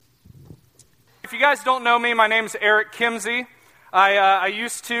if you guys don't know me, my name's Eric Kimsey. I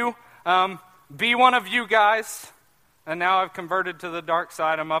used to be one of you guys, and now I've converted to the dark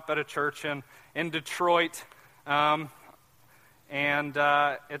side. I'm up at a church in Detroit, and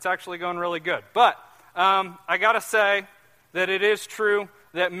it's actually going really good. But I got to say that it is true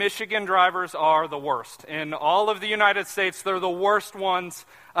that Michigan drivers are the worst. In all of the United States, they're the worst ones.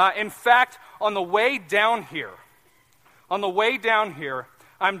 In fact, on the way down here,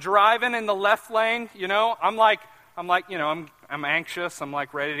 I'm driving in the left lane. I'm anxious. I'm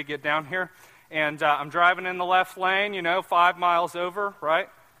like ready to get down here, and I'm driving in the left lane. 5 miles over, right?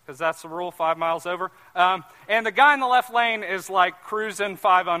 Because that's the rule, 5 miles over. And the guy in the left lane is like cruising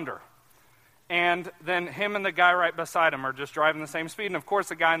 5 under. And then him and the guy right beside him are just driving the same speed. And of course,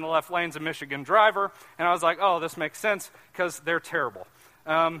 the guy in the left lane's a Michigan driver. And I was like, oh, this makes sense because they're terrible.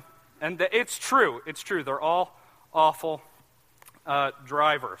 It's true. They're all awful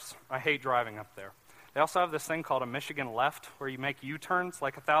drivers. I hate driving up there. They also have this thing called a Michigan left where you make U-turns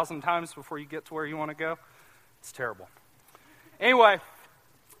like 1,000 times before you get to where you want to go. It's terrible. Anyway,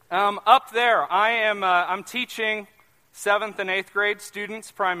 up there, I'm teaching 7th and 8th grade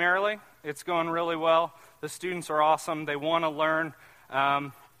students primarily. It's going really well. The students are awesome. They want to learn,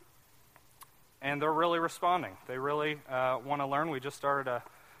 and they're really responding. They really want to learn. We just started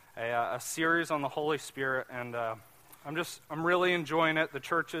a series on the Holy Spirit, and I'm really enjoying it. The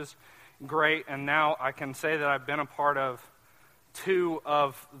church is great, and now I can say that I've been a part of 2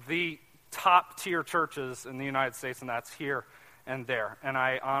 of the top-tier churches in the United States, and that's here and there. And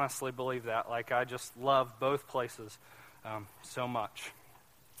I honestly believe that. I just love both places so much.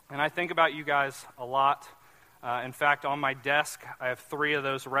 And I think about you guys a lot. In fact, on my desk, I have 3 of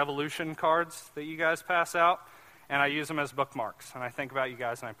those Revolution cards that you guys pass out, and I use them as bookmarks. And I think about you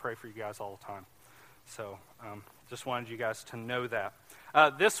guys, and I pray for you guys all the time. So just wanted you guys to know that.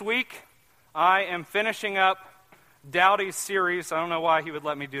 This week, I am finishing up Dowdy's series. I don't know why he would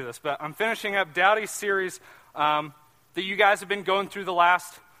let me do this, but I'm finishing up Dowdy's series that you guys have been going through the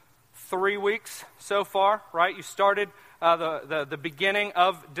last 3 weeks so far, right? You started the beginning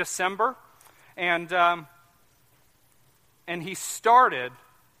of December, and he started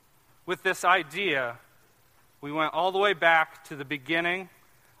with this idea. We went all the way back to the beginning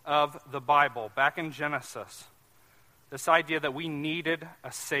of the Bible, back in Genesis. This idea that we needed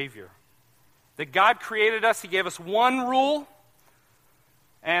a Savior. That God created us, He gave us one rule,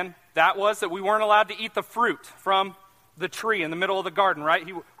 and that was that we weren't allowed to eat the fruit from the tree in the middle of the garden, right?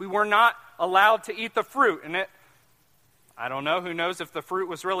 We were not allowed to eat the fruit, and I don't know, who knows if the fruit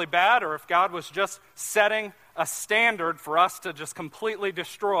was really bad or if God was just setting a standard for us to just completely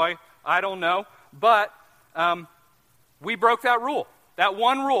destroy. I don't know, but we broke that rule, that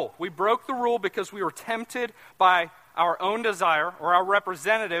one rule. We broke the rule because we were tempted by our own desire, or our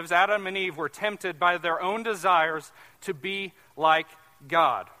representatives, Adam and Eve, were tempted by their own desires to be like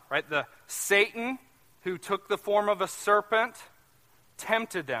God, right? The Satan, who took the form of a serpent,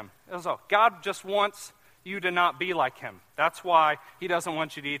 tempted them. It was all, God just wants you to not be like Him. That's why He doesn't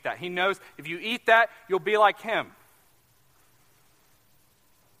want you to eat that. He knows if you eat that, you'll be like Him.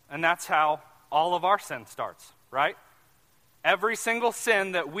 And that's how all of our sin starts, right? Every single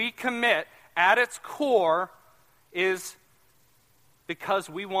sin that we commit at its core is because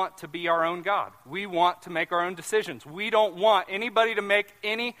we want to be our own God. We want to make our own decisions. We don't want anybody to make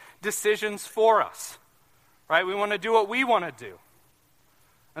any decisions for us, right? We want to do what we want to do.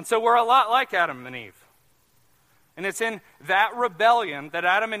 And so we're a lot like Adam and Eve. And it's in that rebellion that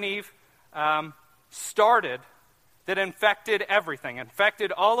Adam and Eve started that infected everything,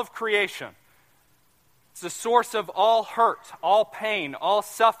 infected all of creation. It's the source of all hurt, all pain, all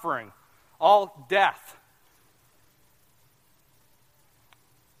suffering, all death.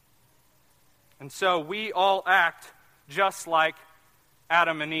 And so we all act just like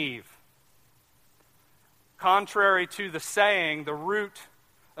Adam and Eve. Contrary to the saying, the root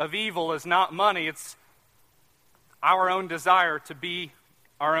of evil is not money, it's our own desire to be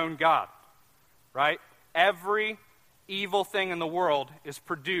our own God, right? Every evil thing in the world is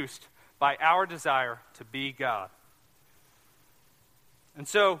produced by our desire to be God. And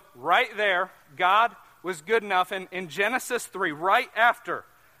so, right there, God was good enough. And in Genesis 3, right after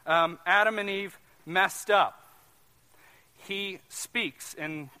Adam and Eve messed up, He speaks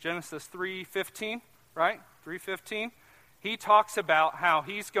in Genesis 3:15, right? 3:15. He talks about how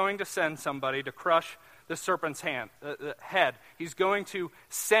He's going to send somebody to crush the serpent's head. He's going to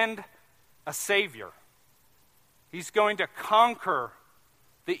send a Savior. He's going to conquer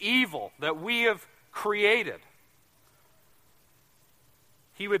the evil that we have created.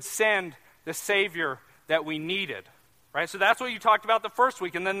 He would send the Savior that we needed. Right? So that's what you talked about the first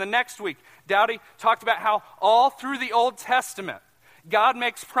week. And then the next week, Dowdy talked about how all through the Old Testament, God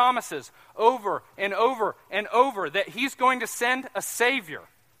makes promises over and over and over that he's going to send a Savior,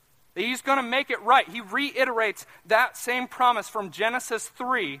 that he's going to make it right. He reiterates that same promise from Genesis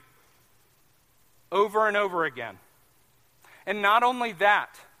 3 over and over again. And not only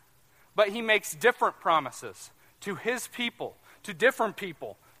that, but he makes different promises to his people, to different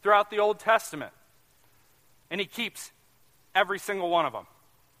people throughout the Old Testament. And he keeps every single one of them.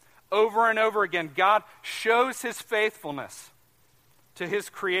 Over and over again, God shows his faithfulness to his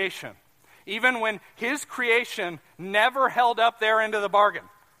creation. Even when his creation never held up their end of the bargain,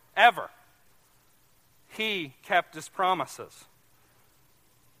 ever. He kept his promises.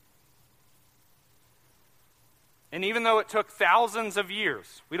 And even though it took thousands of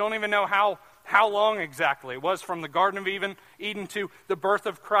years, we don't even know how long exactly it was from the Garden of Eden to the birth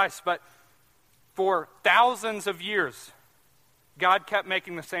of Christ, but for thousands of years, God kept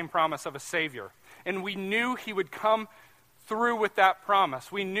making the same promise of a Savior. And we knew he would come through with that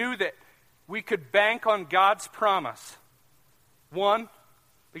promise. We knew that we could bank on God's promise. One,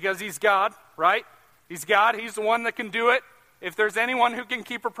 because he's God, right? He's God. He's the one that can do it. If there's anyone who can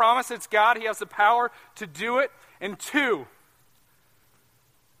keep a promise, it's God. He has the power to do it. And two,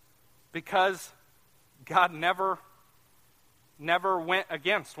 because God never went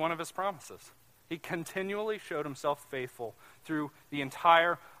against one of his promises. He continually showed himself faithful through the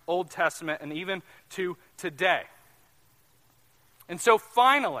entire Old Testament and even to today. And so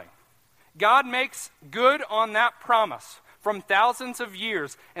finally, God makes good on that promise from thousands of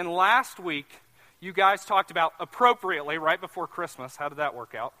years. And last week, you guys talked about appropriately, right before Christmas, how did that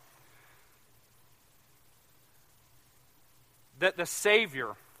work out? That the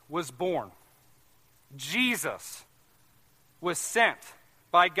Savior was born. Jesus was sent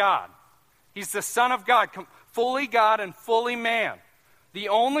by God. He's the Son of God, fully God and fully man. The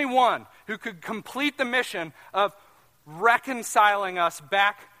only one who could complete the mission of reconciling us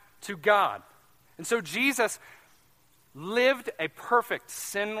back to God. And so Jesus lived a perfect,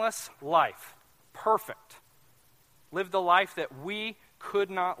 sinless life. Perfect. Lived the life that we could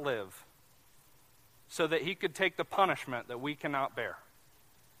not live so that he could take the punishment that we cannot bear.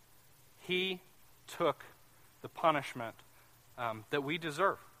 He took the punishment that we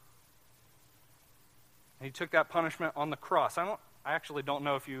deserve. And he took that punishment on the cross. I actually don't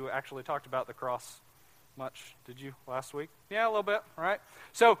know if you actually talked about the cross much, did you, last week? Yeah, a little bit, right?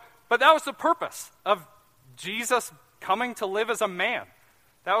 So, but that was the purpose of Jesus coming to live as a man.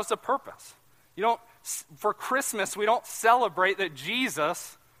 That was the purpose. For Christmas, we don't celebrate that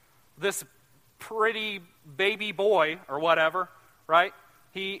Jesus, this pretty baby boy or whatever, right?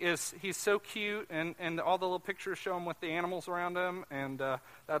 He's so cute, and all the little pictures show him with the animals around him, and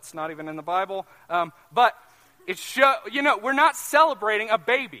that's not even in the Bible. But we're not celebrating a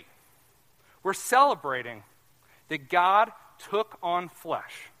baby. We're celebrating that God took on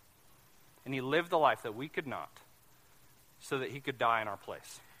flesh, and he lived the life that we could not, so that he could die in our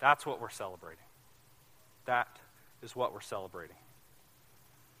place. That's what we're celebrating. That is what we're celebrating.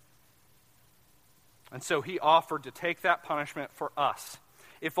 And so he offered to take that punishment for us.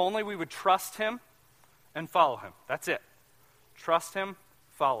 If only we would trust him and follow him. That's it. Trust him,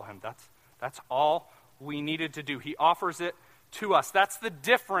 follow him. That's all we needed to do. He offers it to us. That's the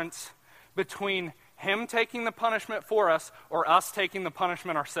difference between him taking the punishment for us or us taking the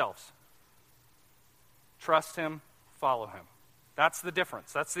punishment ourselves. Trust him, follow him. That's the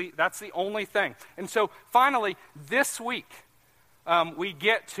difference. That's the only thing. And so finally, this week, we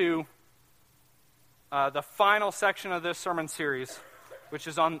get to the final section of this sermon series, which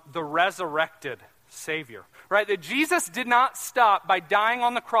is on the resurrected Savior. Right? That Jesus did not stop by dying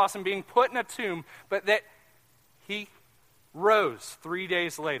on the cross and being put in a tomb, but that he rose 3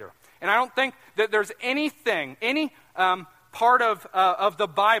 days later. And I don't think that there's anything, any part of the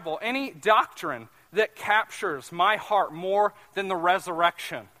Bible, any doctrine that captures my heart more than the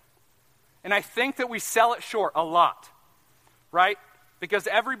resurrection. And I think that we sell it short a lot, right? Because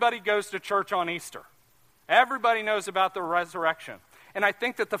everybody goes to church on Easter. Everybody knows about the resurrection. And I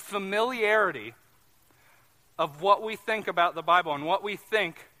think that the familiarity of what we think about the Bible and what we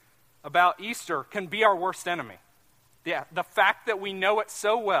think about Easter can be our worst enemy. The fact that we know it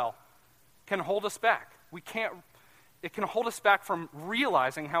so well can hold us back. It can hold us back from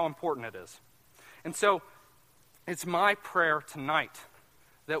realizing how important it is. And so it's my prayer tonight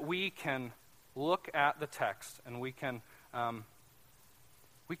that we can look at the text and we can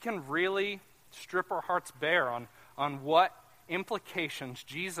really strip our hearts bare on what implications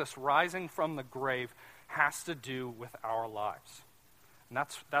Jesus rising from the grave has to do with our lives. And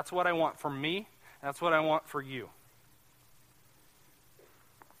that's what I want for me. That's what I want for you.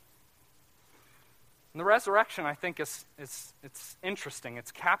 And the resurrection, I think, is it's interesting.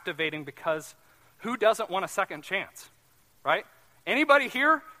 It's captivating because who doesn't want a second chance, right? Anybody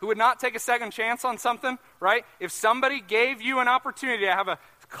here who would not take a second chance on something, right? If somebody gave you an opportunity to have a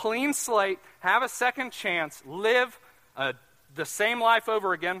clean slate, have a second chance, live the same life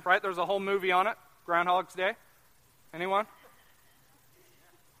over again, right? There's a whole movie on it, Groundhog's Day. Anyone?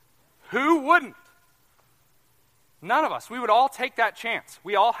 Who wouldn't? None of us. We would all take that chance.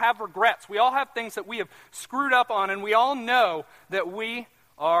 We all have regrets. We all have things that we have screwed up on, and we all know that we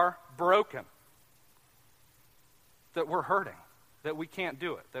are broken, that we're hurting, that we can't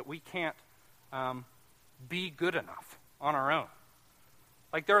do it, that we can't be good enough on our own.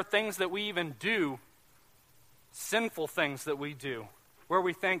 Like there are things that we even do, sinful things that we do, where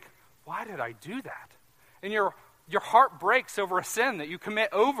we think, why did I do that? And your heart breaks over a sin that you commit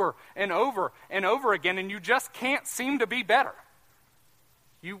over and over and over again, and you just can't seem to be better.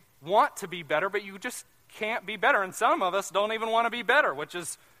 You want to be better, but you just can't be better. And some of us don't even want to be better, which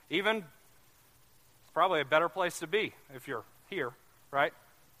is even probably a better place to be if you're here, right?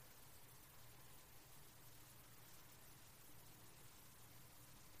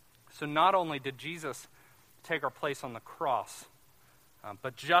 So not only did Jesus take our place on the cross,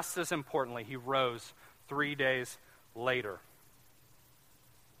 but just as importantly, he rose 3 days later.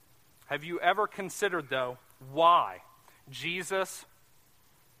 Have you ever considered, though, why Jesus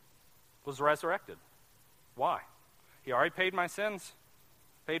was resurrected? Why? He already paid my sins,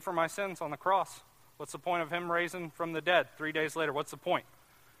 paid for my sins on the cross. What's the point of him raising from the dead 3 days later? What's the point?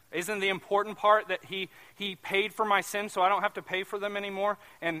 Isn't the important part that he paid for my sins so I don't have to pay for them anymore?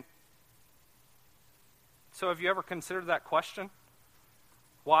 And so have you ever considered that question?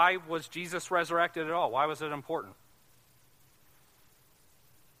 Why was Jesus resurrected at all? Why was it important?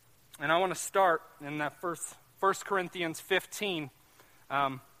 And I want to start in that 1 Corinthians 15.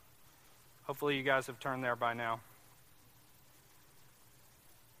 Hopefully you guys have turned there by now.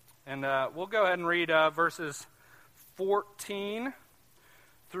 And we'll go ahead and read verses 14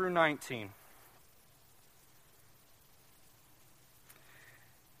 through 19.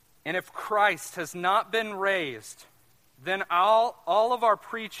 And if Christ has not been raised, then all of our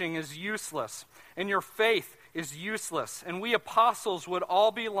preaching is useless, and your faith is useless, and we apostles would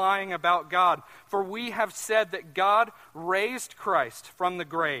all be lying about God, for we have said that God raised Christ from the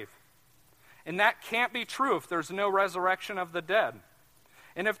grave. And that can't be true if there's no resurrection of the dead.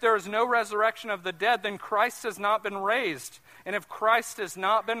 And if there is no resurrection of the dead, then Christ has not been raised. And if Christ has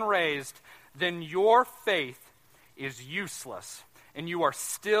not been raised, then your faith is useless, and you are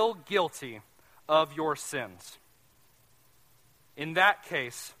still guilty of your sins. In that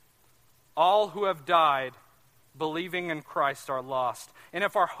case, all who have died believing in Christ are lost. And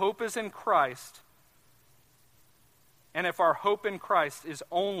if our hope is in Christ, and if our hope in Christ is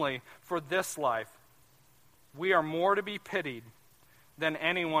only for this life, we are more to be pitied than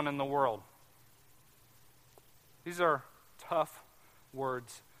anyone in the world. These are tough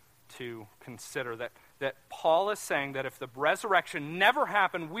words to consider, that Paul is saying that if the resurrection never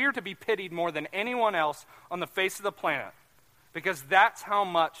happened, we're to be pitied more than anyone else on the face of the planet, because that's how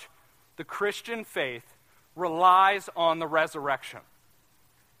much the Christian faith relies on the resurrection.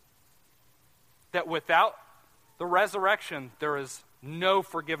 That without the resurrection, there is no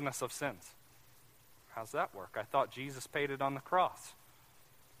forgiveness of sins. How's that work? I thought Jesus paid it on the cross.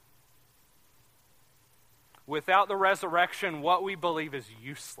 Without the resurrection, what we believe is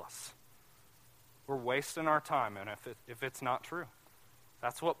useless. We're wasting our time, and if it's not true.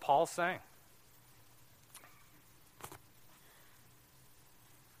 That's what Paul's saying.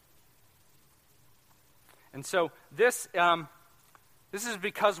 And so this is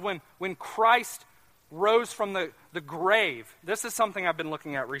because when Christ rose from the grave, this is something I've been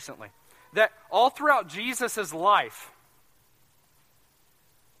looking at recently, that all throughout Jesus' life,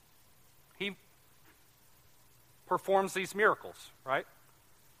 he performs these miracles, right?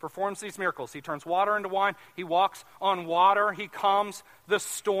 Performs these miracles. He turns water into wine. He walks on water. He calms the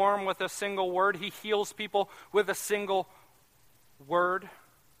storm with a single word. He heals people with a single word.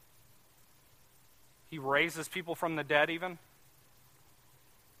 He raises people from the dead even.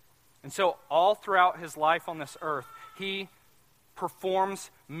 And so all throughout his life on this earth, he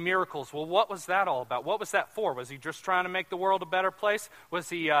performs miracles. Well, what was that all about? What was that for? Was he just trying to make the world a better place? Was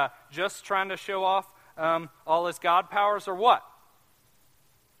he just trying to show off all his God powers, or what?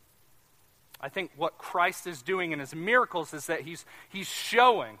 I think what Christ is doing in his miracles is that he's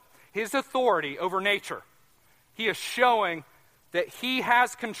showing his authority over nature. He is showing that he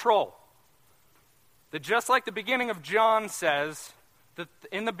has control. That just like the beginning of John says, that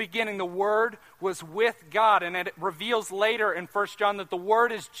in the beginning the Word was with God, and it reveals later in 1 John that the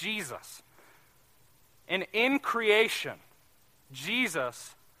Word is Jesus. And in creation,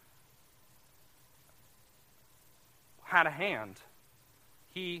 Jesus had a hand.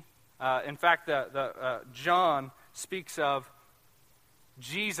 He, in fact, John speaks of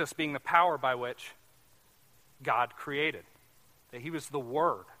Jesus being the power by which God created, that he was the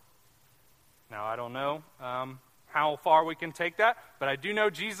Word. Now, I don't know how far we can take that, but I do know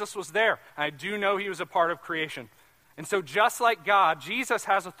Jesus was there. I do know he was a part of creation. And so just like God, Jesus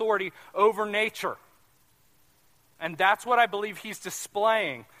has authority over nature. And that's what I believe he's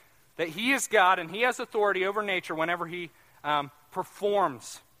displaying, that he is God and he has authority over nature whenever he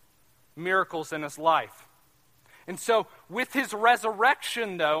performs miracles in his life. And so with his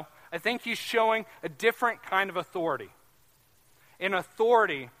resurrection, though, I think he's showing a different kind of authority. An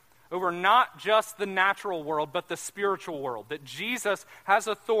authority over not just the natural world, but the spiritual world. That Jesus has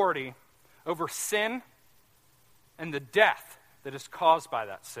authority over sin and the death that is caused by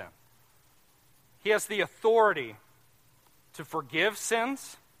that sin. He has the authority to forgive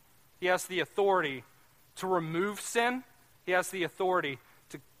sins. He has the authority to remove sin. He has the authority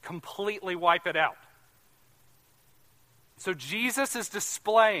to completely wipe it out. So Jesus is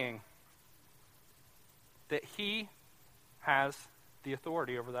displaying that he has the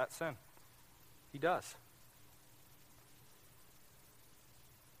authority over that sin. He does.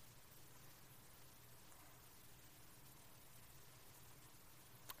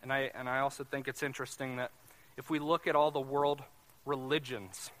 And I also think it's interesting that if we look at all the world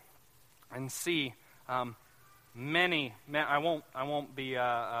religions and see many, I won't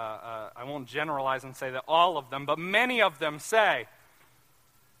generalize and say that all of them, but many of them say,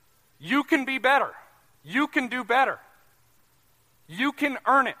 you can be better. You can do better. You can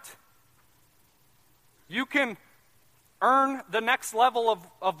earn it. You can earn the next level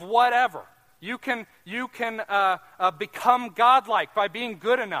of whatever. You can become godlike by being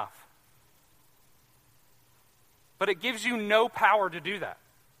good enough. But it gives you no power to do that.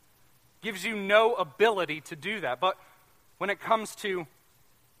 Gives you no ability to do that. But when it comes to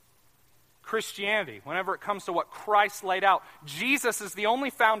Christianity, whenever it comes to what Christ laid out, Jesus is the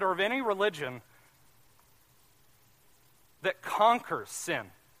only founder of any religion that conquers sin.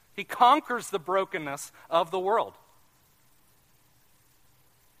 He conquers the brokenness of the world.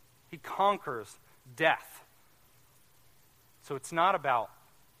 He conquers death. So it's not about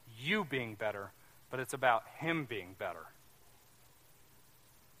you being better, but it's about him being better.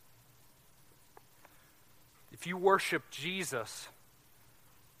 If you worship Jesus,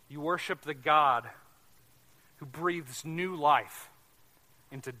 you worship the God who breathes new life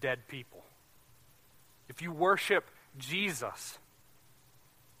into dead people. If you worship Jesus,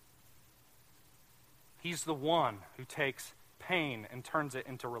 he's the one who takes pain and turns it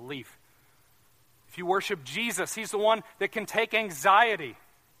into relief. If you worship Jesus, he's the one that can take anxiety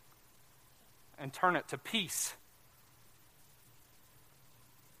and turn it to peace.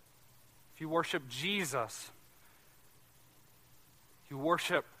 If you worship Jesus, you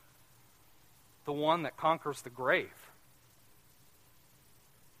worship the one that conquers the grave.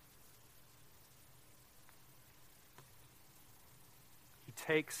 He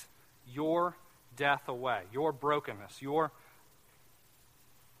takes your death away, your brokenness, your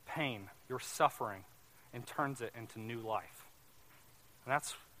pain, your suffering, and turns it into new life. And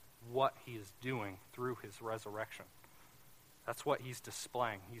that's what he is doing through his resurrection. That's what he's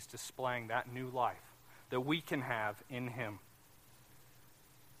displaying. He's displaying that new life that we can have in him.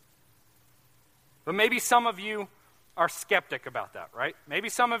 But maybe some of you are skeptic about that, right? Maybe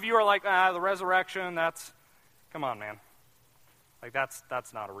some of you are like, the resurrection, come on, man. Like,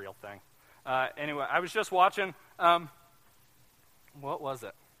 that's not a real thing. Anyway, I was just watching, what was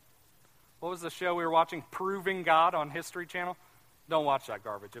it? What was the show we were watching? Proving God on History Channel? Don't watch that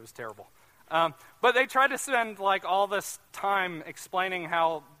garbage. It was terrible. But they tried to spend like all this time explaining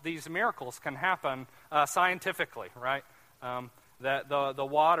how these miracles can happen scientifically, right? That the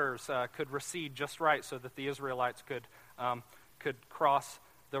waters could recede just right so that the Israelites could cross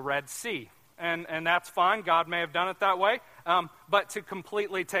the Red Sea. And that's fine. God may have done it that way. But to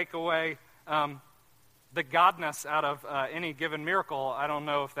completely take away the godness out of any given miracle, I don't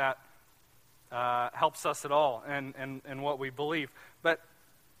know if that helps us at all in what we believe. But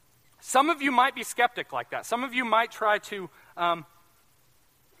some of you might be skeptic like that. Some of you might try to come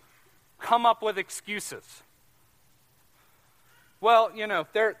up with excuses. Well,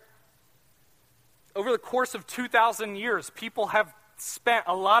 over the course of 2,000 years, people have spent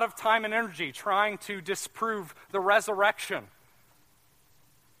a lot of time and energy trying to disprove the resurrection.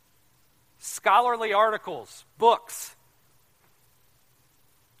 Scholarly articles, books,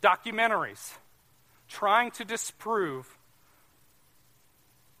 documentaries, trying to disprove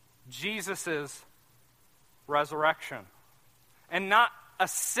Jesus' resurrection. And not a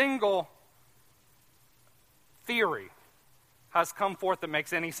single theory has come forth that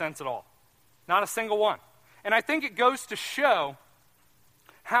makes any sense at all. Not a single one. And I think it goes to show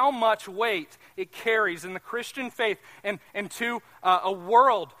how much weight it carries in the Christian faith and to a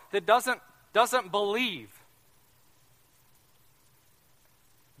world that doesn't believe,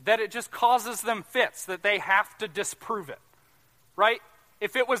 that it just causes them fits, that they have to disprove it, right?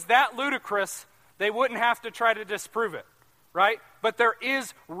 If it was that ludicrous, they wouldn't have to try to disprove it, right? But there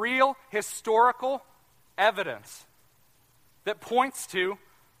is real historical evidence that points to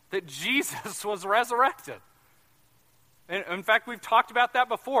that Jesus was resurrected. In fact, we've talked about that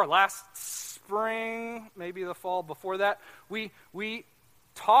before. Last spring, maybe the fall before that, we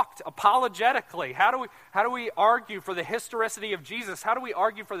talked apologetically. How do we argue for the historicity of Jesus? How do we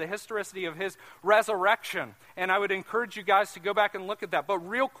argue for the historicity of his resurrection? And I would encourage you guys to go back and look at that. But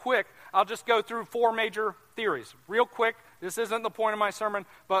real quick, I'll just go through 4 major theories. Real quick, this isn't the point of my sermon,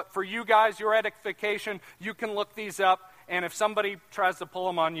 but for you guys, your edification, you can look these up. And if somebody tries to pull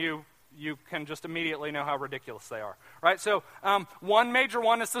them on you, you can just immediately know how ridiculous they are. Right? So one major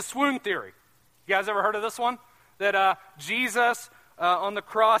one is the swoon theory. You guys ever heard of this one? That Jesus on the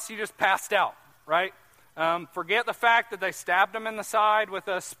cross, he just passed out, right? Forget the fact that they stabbed him in the side with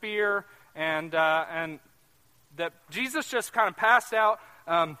a spear and that Jesus just kind of passed out.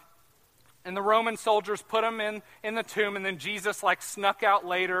 And the Roman soldiers put him in the tomb, and then Jesus snuck out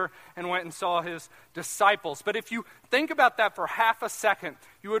later and went and saw his disciples. But if you think about that for half a second,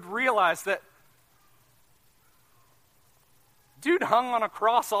 you would realize that dude hung on a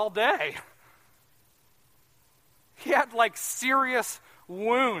cross all day. He had serious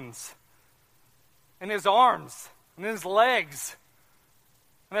wounds in his arms and his legs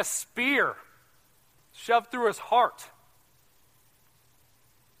and a spear shoved through his heart.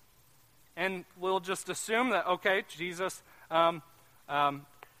 And we'll just assume that, okay, Jesus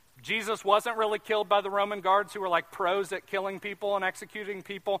wasn't really killed by the Roman guards who were pros at killing people and executing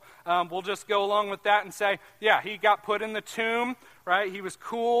people. We'll just go along with that and say, yeah, he got put in the tomb, right? He was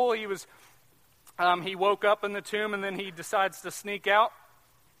cool. He woke up in the tomb and then he decides to sneak out.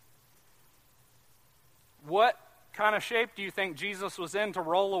 What kind of shape do you think Jesus was in to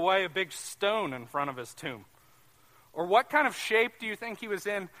roll away a big stone in front of his tomb? Or what kind of shape do you think he was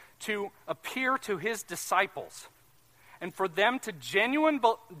in to appear to his disciples and for them to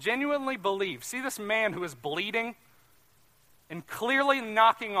genuinely believe? See this man who is bleeding and clearly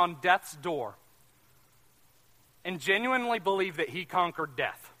knocking on death's door and genuinely believe that he conquered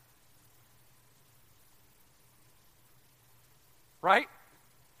death. Right?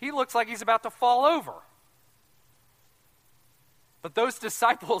 He looks like he's about to fall over. But those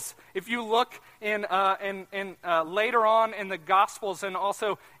disciples, if you look in later on in the Gospels and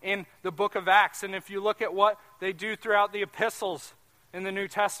also in the book of Acts, and if you look at what they do throughout the epistles in the New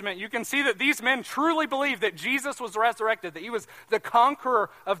Testament, you can see that these men truly believed that Jesus was resurrected, that he was the conqueror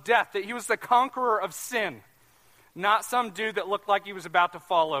of death, that he was the conqueror of sin, not some dude that looked like he was about to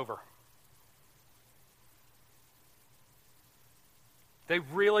fall over. They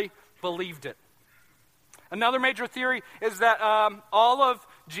really believed it. Another major theory is that all of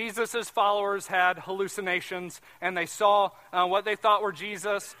Jesus' followers had hallucinations, and they saw what they thought were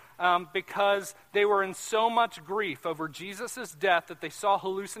Jesus because they were in so much grief over Jesus' death that they saw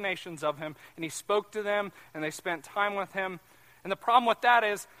hallucinations of him, and he spoke to them, and they spent time with him. And the problem with that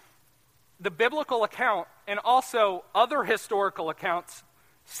is the biblical account and also other historical accounts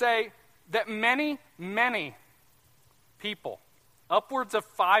say that many, many people, upwards of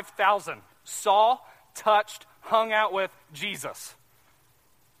 5,000, saw, touched, hung out with Jesus.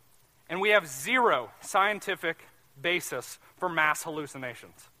 And we have zero scientific basis for mass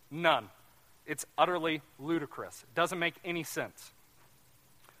hallucinations. None. It's utterly ludicrous. It doesn't make any sense.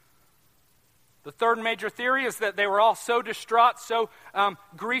 The third major theory is that they were all so distraught, so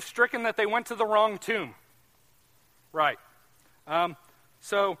grief-stricken that they went to the wrong tomb. Right. All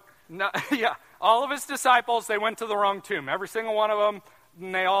of his disciples, they went to the wrong tomb. Every single one of them.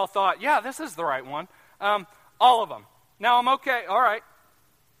 And they all thought, yeah, this is the right one. All of them. Now, I'm okay. All right.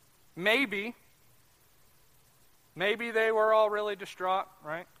 Maybe they were all really distraught,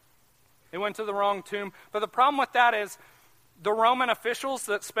 right? They went to the wrong tomb. But the problem with that is the Roman officials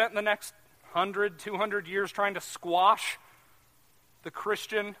that spent the next 100, 200 years trying to squash the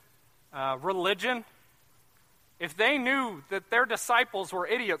Christian religion, if they knew that their disciples were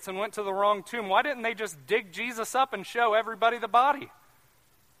idiots and went to the wrong tomb, why didn't they just dig Jesus up and show everybody the body?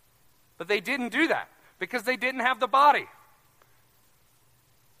 But they didn't do that because they didn't have the body.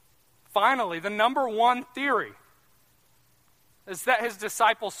 Finally, the number one theory is that his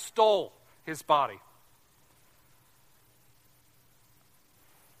disciples stole his body.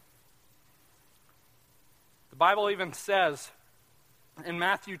 Bible even says in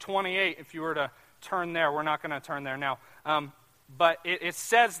Matthew 28, if you were to turn there, we're not going to turn there now, but it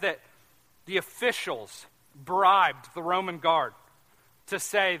says that the officials bribed the Roman guard to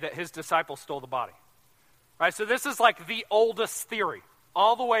say that his disciples stole the body. Right? So this is like the oldest theory,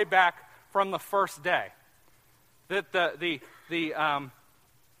 all the way back from the first day, that the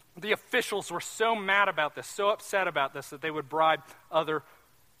officials were so mad about this, so upset about this, that they would bribe other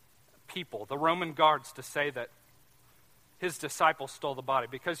people, the Roman guards, to say that his disciples stole the body.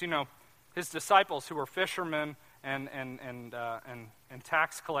 Because, his disciples, who were fishermen and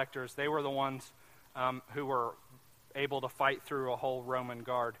tax collectors, they were the ones who were able to fight through a whole Roman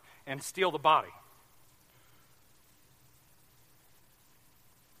guard and steal the body.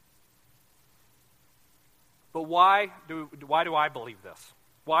 But why do I believe this?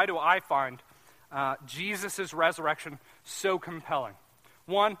 Why do I find Jesus' resurrection so compelling?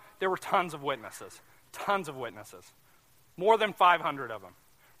 One, there were tons of witnesses. More than 500 of them,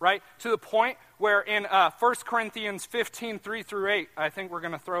 right? To the point where in 1 Corinthians 15, 3 through 8, I think we're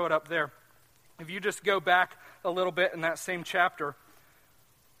going to throw it up there. If you just go back a little bit in that same chapter,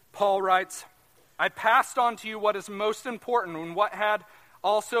 Paul writes, I passed on to you what is most important and what had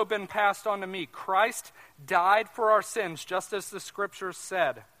also been passed on to me. Christ died for our sins, just as the Scriptures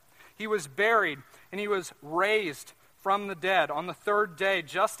said. He was buried, and he was raised from the dead on the third day,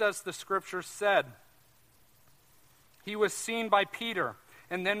 just as the Scriptures said. He was seen by Peter,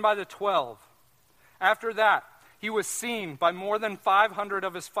 and then by the 12. After that, he was seen by more than 500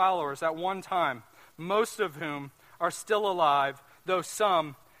 of his followers at one time, most of whom are still alive, though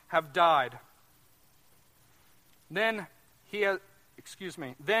some have died. Then he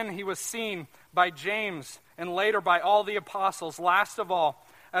was seen by James, and later by all the apostles. Last of all,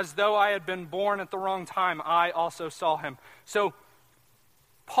 as though I had been born at the wrong time, I also saw him. So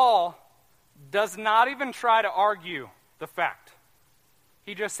Paul does not even try to argue the fact.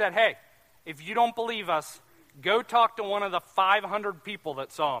 He just said, hey, if you don't believe us, go talk to one of the 500 people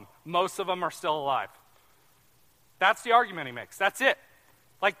that saw him. Most of them are still alive. That's the argument he makes. That's it.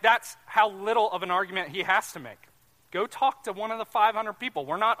 Like, that's how little of an argument he has to make. Go talk to one of the 500 people.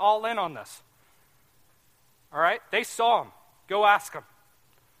 We're not all in on this. All right? They saw him. Go ask them.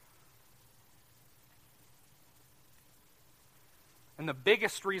 And the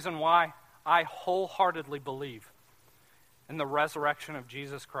biggest reason why I wholeheartedly believe in the resurrection of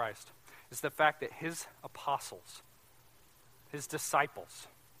Jesus Christ is the fact that his apostles, his disciples,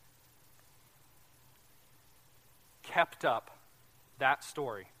 kept up that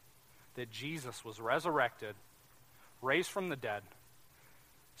story that Jesus was resurrected, raised from the dead,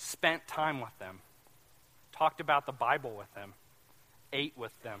 spent time with them, talked about the Bible with them, ate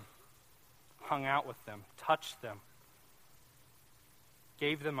with them, hung out with them, touched them,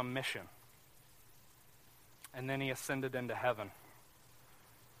 gave them a mission. And then he ascended into heaven.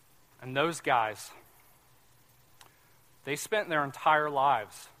 And those guys, they spent their entire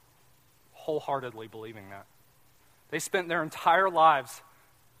lives wholeheartedly believing that. They spent their entire lives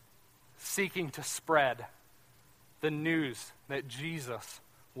seeking to spread the news that Jesus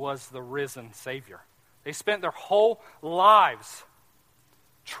was the risen Savior. They spent their whole lives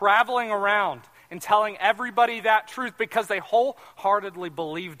traveling around and telling everybody that truth because they wholeheartedly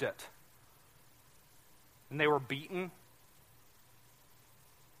believed it. And they were beaten,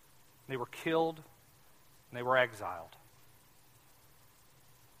 they were killed, and they were exiled.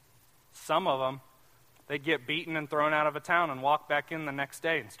 Some of them, they'd get beaten and thrown out of a town and walk back in the next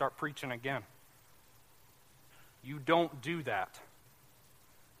day and start preaching again. You don't do that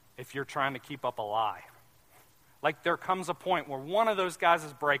if you're trying to keep up a lie. Like, there comes a point where one of those guys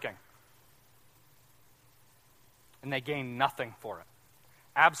is breaking, and they gain nothing for it.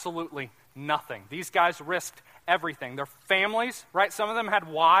 Absolutely nothing. These guys risked everything. Their families, right? Some of them had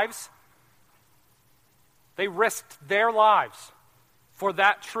wives. They risked their lives for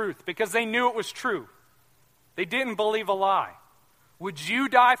that truth because they knew it was true. They didn't believe a lie. Would you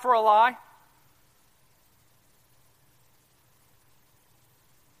die for a lie?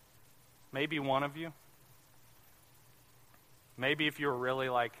 Maybe one of you. Maybe if you're really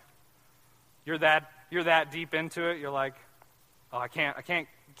like, you're that deep into it, you're like, oh, I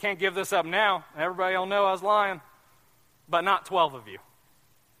can't give this up now. Everybody will know I was lying. But not 12 of you.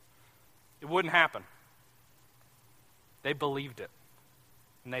 It wouldn't happen. They believed it.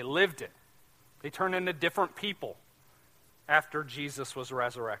 And they lived it. They turned into different people after Jesus was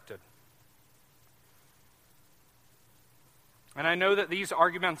resurrected. And I know that these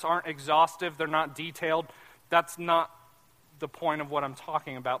arguments aren't exhaustive. They're not detailed. That's not the point of what I'm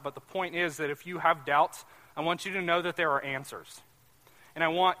talking about. But the point is that if you have doubts, I want you to know that there are answers. And I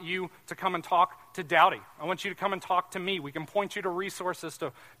want you to come and talk to Dowdy. I want you to come and talk to me. We can point you to resources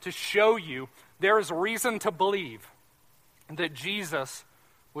to show you there is reason to believe that Jesus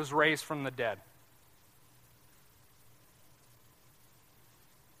was raised from the dead.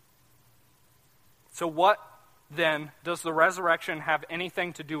 So what then does the resurrection have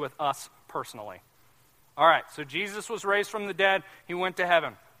anything to do with us personally? All right, so Jesus was raised from the dead. He went to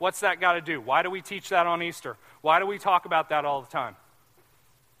heaven. What's that got to do? Why do we teach that on Easter? Why do we talk about that all the time?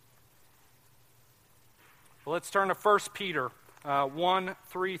 Well, let's turn to 1 Peter 1,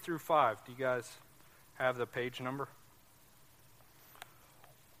 3 through 5. Do you guys have the page number?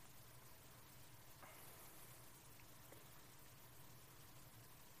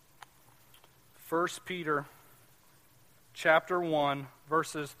 First Peter chapter 1,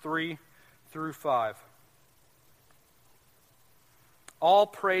 verses 3 through 5. All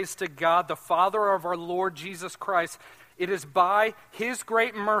praise to God, the Father of our Lord Jesus Christ. It is by his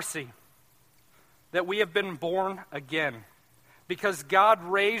great mercy that we have been born again, because God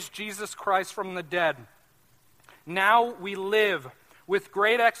raised Jesus Christ from the dead. Now we live with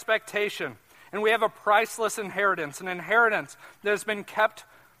great expectation, and we have a priceless inheritance, an inheritance that has been kept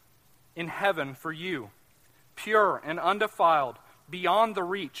in heaven for you, pure and undefiled, beyond the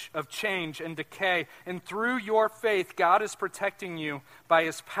reach of change and decay. And through your faith, God is protecting you by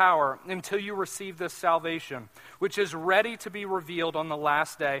his power until you receive this salvation, which is ready to be revealed on the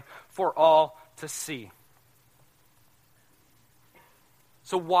last day for all to see.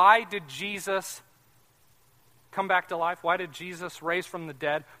 So why did Jesus come back to life? Why did Jesus raise from the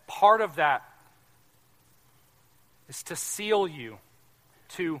dead? Part of that is to seal you,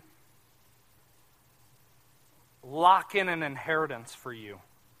 to lock in an inheritance for you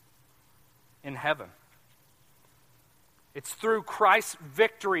in heaven. It's through Christ's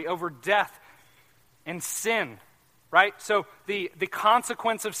victory over death and sin, right? So the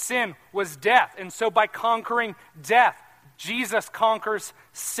consequence of sin was death. And so by conquering death, Jesus conquers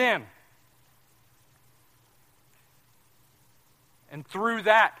sin. And through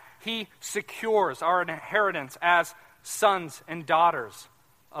that, he secures our inheritance as sons and daughters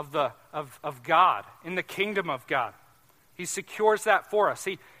of God, in the kingdom of God. He secures that for us.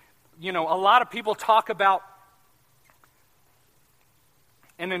 A lot of people talk about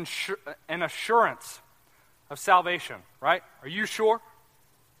an assurance of salvation, right? Are you sure?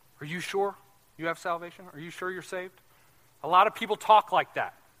 Are you sure you have salvation? Are you sure you're saved? A lot of people talk like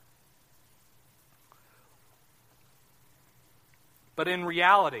that. But in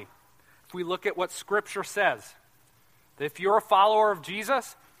reality, if we look at what Scripture says, that if you're a follower of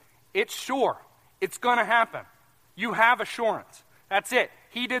Jesus, it's sure. It's going to happen. You have assurance. That's it.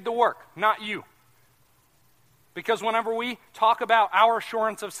 He did the work, not you. Because whenever we talk about our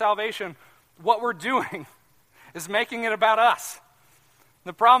assurance of salvation, what we're doing is making it about us.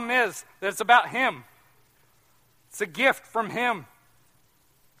 The problem is that it's about him. It's a gift from him.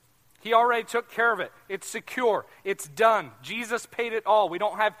 He already took care of it. It's secure. It's done. Jesus paid it all. We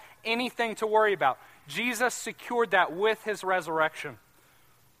don't have anything to worry about. Jesus secured that with his resurrection.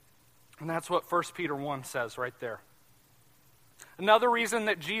 And that's what 1 Peter 1 says right there. Another reason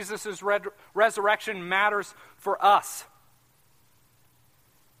that Jesus' resurrection matters for us,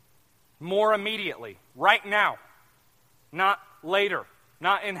 more immediately, right now, not later,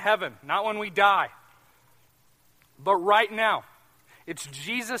 not in heaven, not when we die, but right now. It's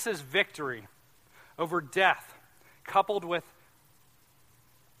Jesus' victory over death, coupled with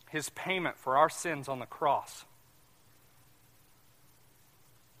his payment for our sins on the cross.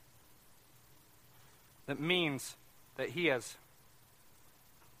 That means that he has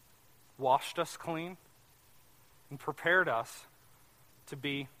washed us clean and prepared us to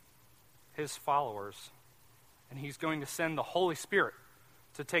be his followers. And he's going to send the Holy Spirit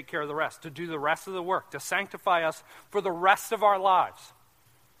to take care of the rest, to do the rest of the work, to sanctify us for the rest of our lives.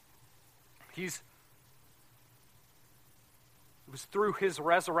 It was through his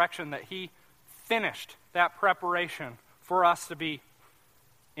resurrection that he finished that preparation for us to be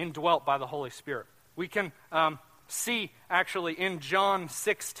indwelt by the Holy Spirit. We can see, actually, in John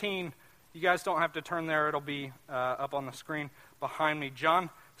 16, you guys don't have to turn there, it'll be up on the screen behind me. John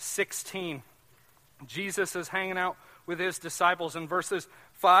 16, Jesus is hanging out with his disciples. In verses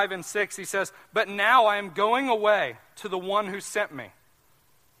 5 and 6, he says, "But now I am going away to the one who sent me.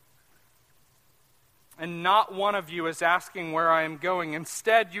 And not one of you is asking where I am going.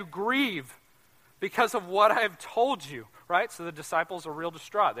 Instead, you grieve because of what I have told you." Right? So the disciples are real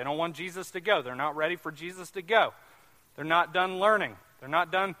distraught. They don't want Jesus to go. They're not ready for Jesus to go. They're not done learning. They're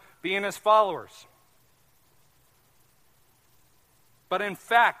not done being his followers. But in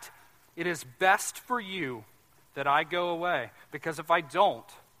fact, it is best for you that I go away. Because if I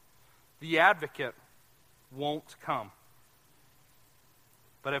don't, the advocate won't come.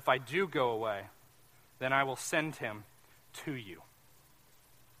 But if I do go away, then I will send him to you.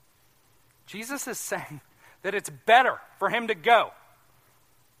 Jesus is saying that it's better for him to go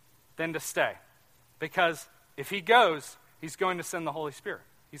than to stay. Because if he goes, he's going to send the Holy Spirit.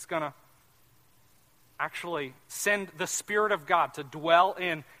 He's going to actually send the Spirit of God to dwell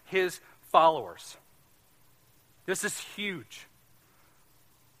in his followers. This is huge.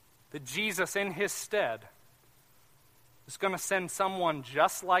 That Jesus, in his stead, is going to send someone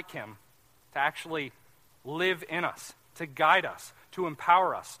just like him to actually live in us, to guide us, to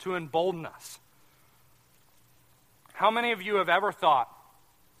empower us, to embolden us. How many of you have ever thought,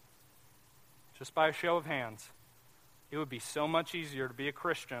 just by a show of hands, it would be so much easier to be a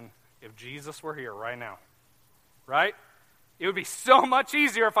Christian if Jesus were here right now? Right? It would be so much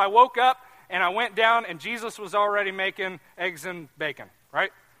easier if I woke up and I went down and Jesus was already making eggs and bacon,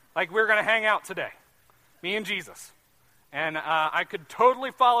 right? Like we're going to hang out today, me and Jesus. And I could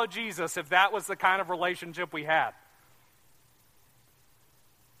totally follow Jesus if that was the kind of relationship we had.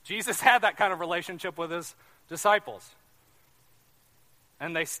 Jesus had that kind of relationship with his disciples.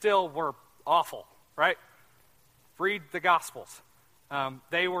 And they still were awful, right? Read the Gospels.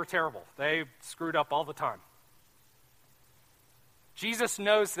 They were terrible. They screwed up all the time. Jesus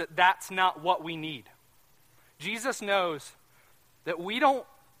knows that that's not what we need. Jesus knows that we don't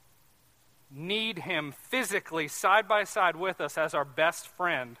need him physically side by side with us as our best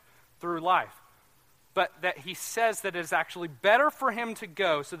friend through life. But that he says that it is actually better for him to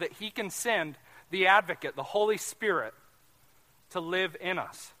go so that he can send the advocate, the Holy Spirit, to live in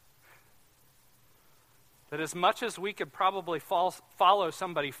us. That as much as we could probably follow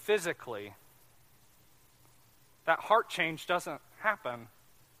somebody physically, that heart change doesn't happen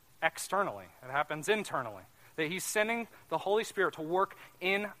externally. It happens internally. That he's sending the Holy Spirit to work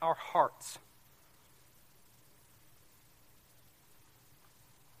in our hearts.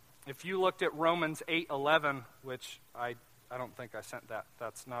 If you looked at Romans 8:11, which I don't think I sent that.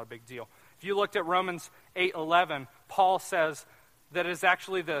 That's not a big deal. If you looked at Romans 8:11, Paul says that it is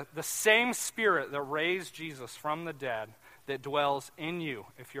actually the same Spirit that raised Jesus from the dead that dwells in you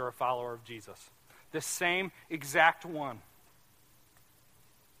if you're a follower of Jesus. The same exact one.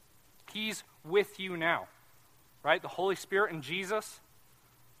 He's with you now, right? The Holy Spirit and Jesus,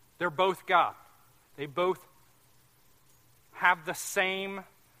 they're both God. They both have the same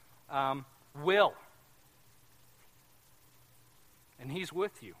will. And he's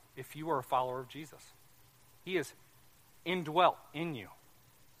with you if you are a follower of Jesus. He is indwelt in you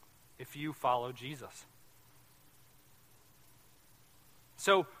if you follow Jesus.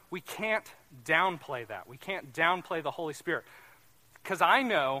 So we can't downplay that. We can't downplay the Holy Spirit. Because I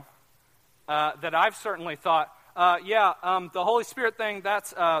know that I've certainly thought, the Holy Spirit thing,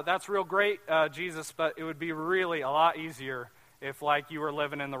 that's real great, Jesus, but it would be really a lot easier if, like, you were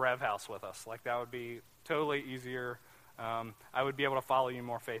living in the Rev House with us. Like, that would be totally easier. I would be able to follow you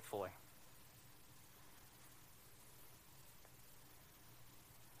more faithfully.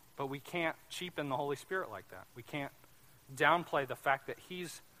 But we can't cheapen the Holy Spirit like that. We can't downplay the fact that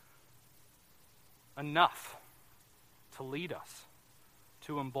he's enough to lead us,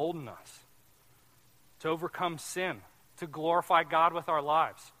 to embolden us, to overcome sin, to glorify God with our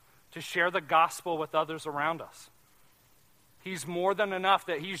lives, to share the gospel with others around us. He's more than enough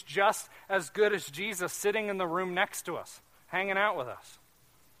that he's just as good as Jesus sitting in the room next to us, hanging out with us.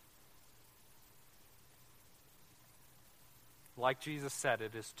 Like Jesus said,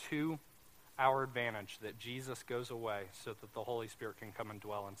 it is to our advantage that Jesus goes away so that the Holy Spirit can come and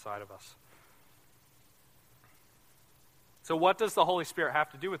dwell inside of us. So what does the Holy Spirit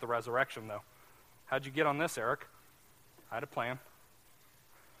have to do with the resurrection, though? How'd you get on this, Eric? I had a plan.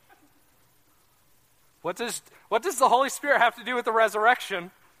 What does the Holy Spirit have to do with the resurrection?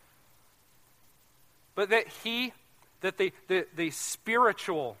 But that the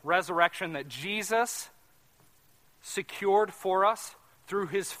spiritual resurrection that Jesus secured for us through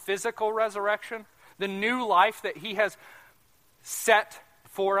his physical resurrection, the new life that he has set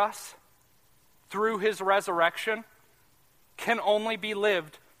for us through his resurrection, can only be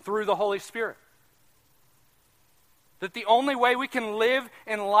lived through the Holy Spirit. That the only way we can live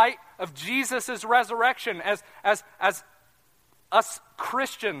in light of Jesus' resurrection as us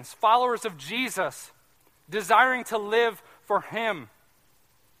Christians, followers of Jesus, desiring to live for him,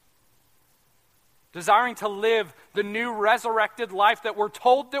 desiring to live the new resurrected life that we're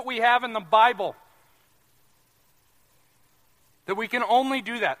told that we have in the Bible, that we can only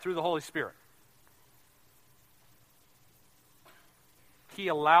do that through the Holy Spirit. He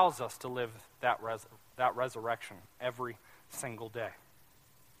allows us to live that resurrection every single day.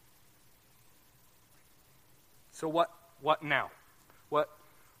 So what now?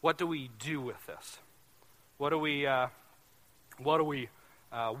 What do we do with this? What do we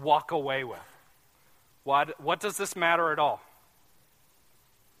walk away with? What does this matter at all?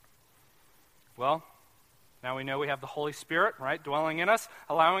 Well, now we know we have the Holy Spirit, right, dwelling in us,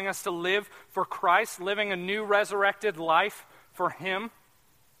 allowing us to live for Christ, living a new resurrected life for Him.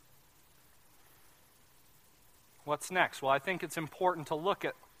 What's next? Well, I think it's important to look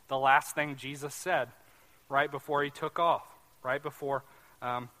at the last thing Jesus said right before He took off, right before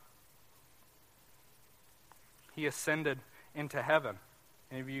He ascended into heaven.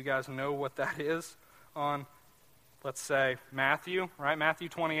 Any of you guys know what that is on, let's say, Matthew, right? Matthew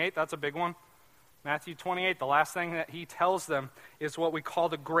 28, that's a big one. Matthew 28, the last thing that He tells them is what we call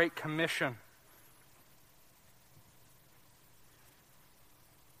the Great Commission.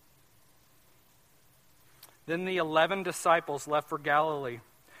 Then the 11 disciples left for Galilee,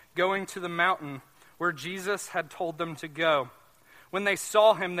 going to the mountain where Jesus had told them to go. When they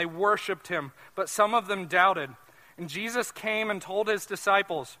saw Him, they worshipped Him, but some of them doubted. And Jesus came and told His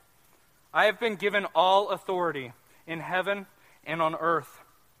disciples, I have been given all authority in heaven and on earth.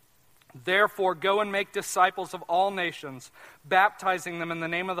 Therefore, go and make disciples of all nations, baptizing them in the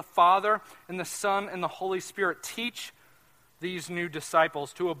name of the Father and the Son and the Holy Spirit. Teach these new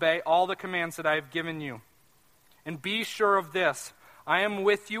disciples to obey all the commands that I have given you. And be sure of this, I am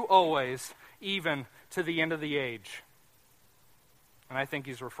with you always, even to the end of the age. And I think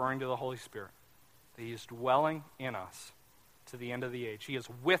He's referring to the Holy Spirit, that He is dwelling in us to the end of the age. He is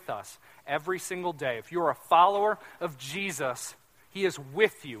with us every single day. If you are a follower of Jesus, He is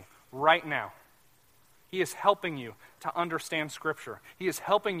with you right now. He is helping you to understand Scripture. He is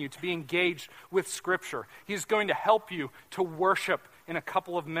helping you to be engaged with Scripture. He is going to help you to worship in a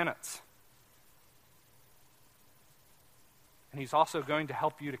couple of minutes. And He's also going to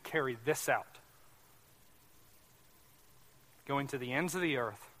help you to carry this out. Going to the ends of the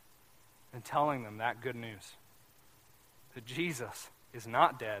earth and telling them that good news. That Jesus is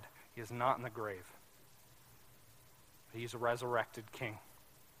not dead. He is not in the grave. He's a resurrected King.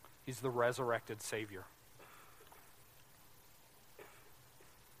 He's the resurrected Savior.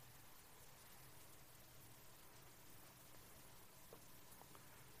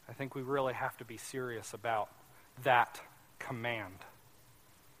 I think we really have to be serious about that command.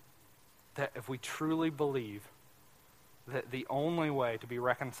 That if we truly believe that the only way to be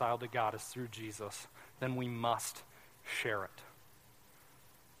reconciled to God is through Jesus, then we must share it.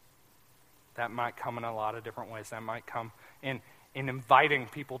 That might come in a lot of different ways. That might come in inviting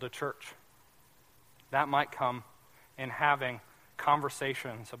people to church. That might come in having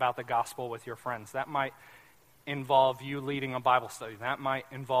conversations about the gospel with your friends. That might involve you leading a Bible study. That might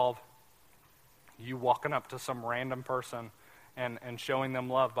involve you walking up to some random person and showing them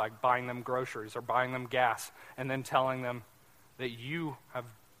love by buying them groceries or buying them gas and then telling them that you have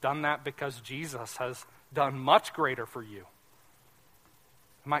done that because Jesus has done much greater for you.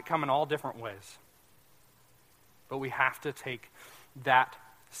 It might come in all different ways. But we have to take that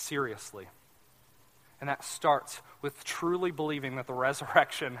seriously. And that starts with truly believing that the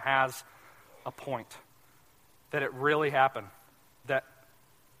resurrection has a point. That it really happened. That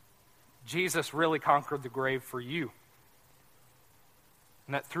Jesus really conquered the grave for you.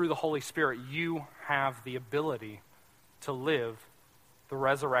 And that through the Holy Spirit, you have the ability to live the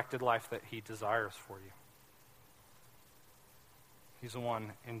resurrected life that He desires for you. He's the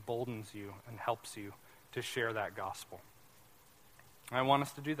one who emboldens you and helps you to share that gospel. And I want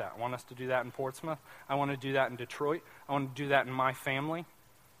us to do that. I want us to do that in Portsmouth. I want to do that in Detroit. I want to do that in my family.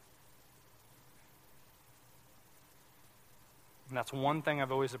 And that's one thing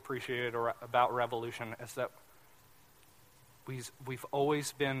I've always appreciated about Revolution is that we've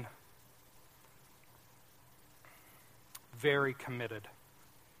always been very committed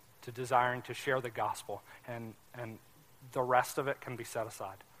to desiring to share the gospel, and the rest of it can be set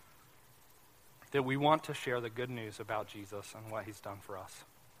aside. That we want to share the good news about Jesus and what He's done for us.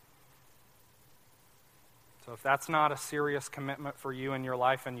 So if that's not a serious commitment for you in your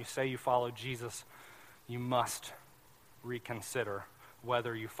life and you say you follow Jesus, you must reconsider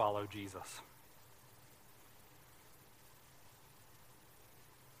whether you follow Jesus.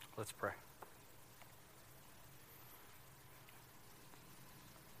 Let's pray.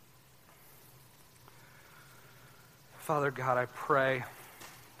 Father God, I pray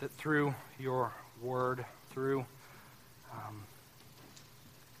that through your word, through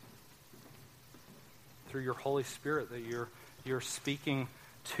your Holy Spirit, that you're speaking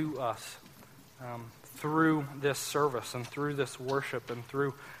to us through this service and through this worship and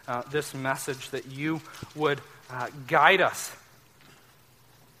through this message, that you would guide us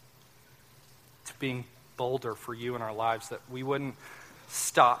to being bolder for you in our lives, that we wouldn't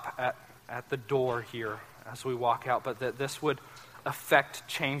stop at the door here as we walk out, but that this would affect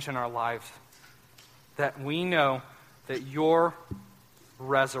change in our lives. That we know that your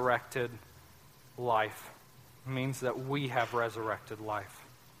resurrected life means that we have resurrected life.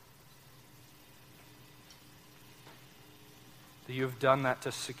 That you have done that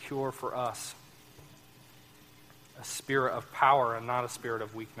to secure for us a spirit of power and not a spirit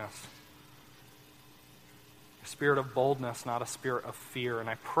of weakness. A spirit of boldness, not a spirit of fear. And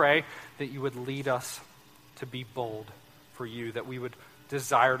I pray that you would lead us to be bold for you, that we would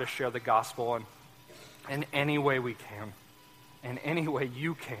desire to share the gospel in any way we can, in any way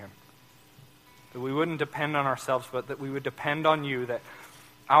you can. That we wouldn't depend on ourselves, but that we would depend on you, that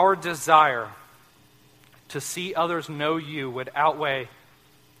our desire to see others know you would outweigh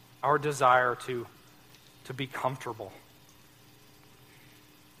our desire to be comfortable.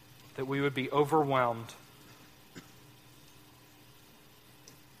 That we would be overwhelmed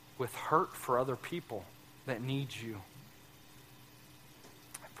with hurt for other people that need you.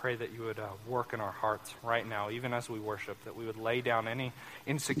 I pray that you would work in our hearts right now, even as we worship, that we would lay down any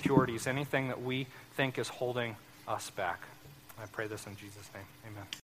insecurities, anything that we think is holding us back. I pray this in Jesus' name. Amen.